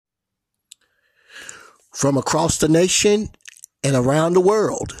From across the nation and around the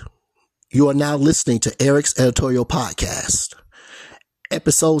world, you are now listening to Eric's Editorial Podcast.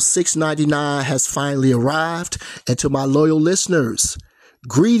 Episode 699 has finally arrived, and to my loyal listeners,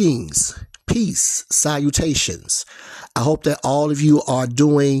 greetings, peace, salutations. I hope that all of you are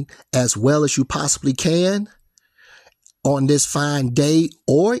doing as well as you possibly can on this fine day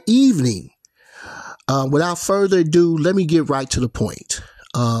or evening. Without further ado, let me get right to the point.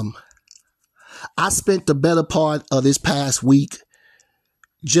 I spent the better part of this past week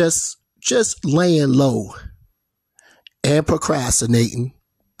just laying low and procrastinating.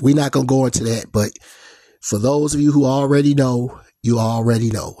 We're not going to go into that, but for those of you who already know, you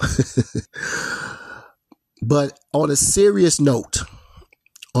already know. But on a serious note,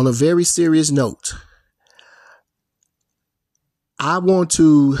 on a very serious note, I want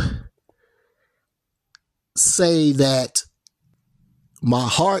to say that my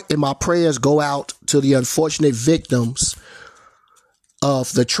heart and my prayers go out to the unfortunate victims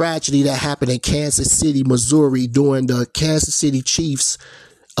of the tragedy that happened in Kansas City, Missouri during the Kansas City Chiefs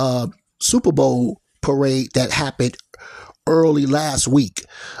Super Bowl parade that happened early last week.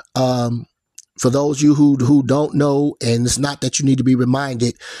 For those of you who don't know, and it's not that you need to be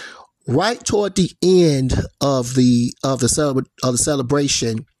reminded, right toward the end of the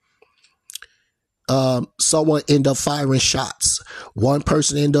celebration, someone ended up firing shots. One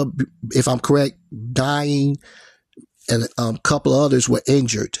person ended up, if I'm correct, dying, and a couple of others were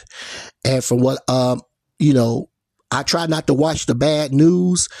injured. And from what, I try not to watch the bad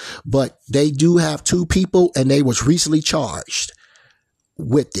news, but they do have two people, and they was recently charged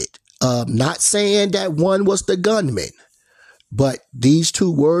with it. Not saying that one was the gunman, but these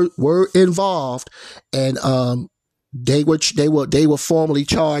two were involved, and they were formally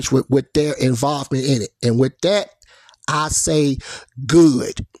charged with their involvement in it. And with that, I say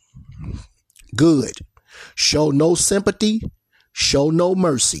good. Show no sympathy, show no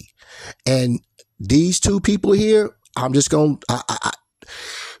mercy. And these two people here, I'm just going to,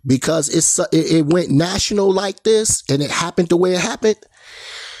 because it went national like this, and it happened the way it happened,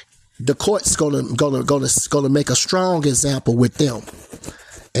 the court's gonna make a strong example with them.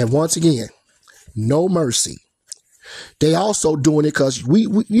 And once again, no mercy. They also doing it because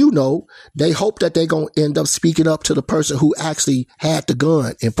they hope that they're going to end up speaking up to the person who actually had the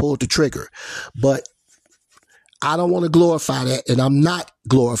gun and pulled the trigger. But I don't want to glorify that, and I'm not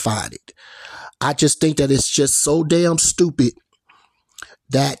glorifying it. I just think that it's just so damn stupid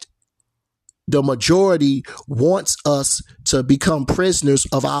that the majority wants us to become prisoners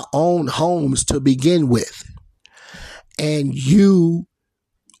of our own homes to begin with. And you,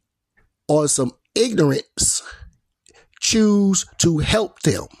 on some ignorance, choose to help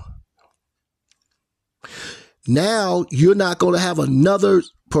them. Now you're not going to have another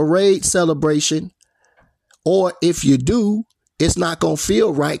parade celebration, or if you do, it's not going to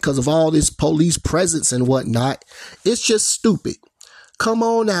feel right because of all this police presence and whatnot. It's just stupid. Come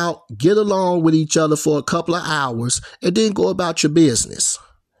on out, get along with each other for a couple of hours, and then go about your business.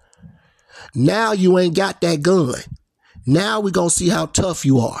 Now you ain't got that gun. Now we're going to see how tough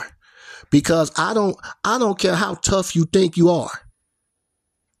you are. Because I don't care how tough you think you are.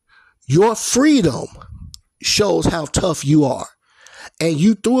 Your freedom shows how tough you are. And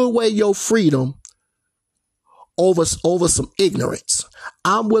you threw away your freedom over some ignorance.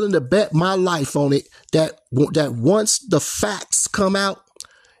 I'm willing to bet my life on it that once the facts come out,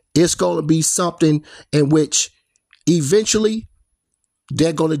 it's going to be something in which eventually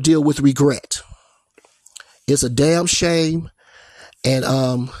they're going to deal with regret. It's a damn shame.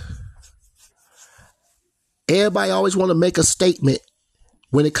 And everybody always want to make a statement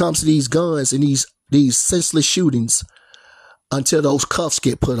when it comes to these guns and these senseless shootings until those cuffs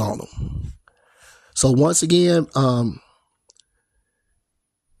get put on them. So once again,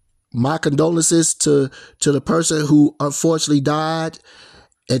 my condolences to the person who unfortunately died,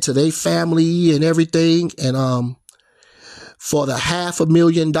 and to their family and everything. And for the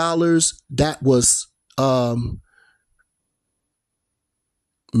 $500,000 that was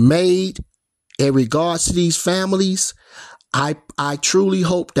made in regards to these families, I truly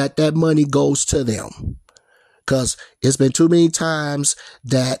hope that money goes to them, because it's been too many times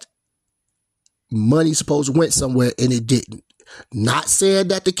that money supposed to went somewhere and it didn't. Not saying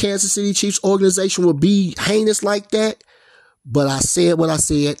that the Kansas City Chiefs organization will be heinous like that, but I said what I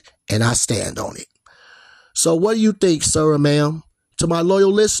said and I stand on it. So what do you think, sir or ma'am? To my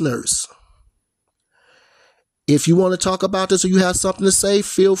loyal listeners, if you want to talk about this or you have something to say,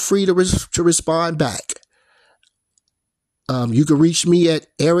 feel free to respond back. You can reach me at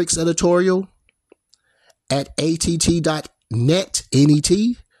Eric's Editorial at att.net, net.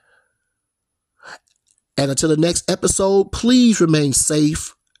 And until the next episode, please remain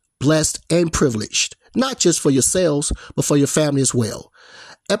safe, blessed, and privileged, not just for yourselves, but for your family as well.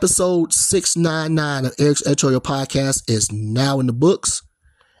 Episode 699 of Eric's Editorial Podcast is now in the books.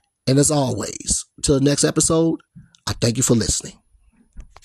 And as always, until the next episode, I thank you for listening.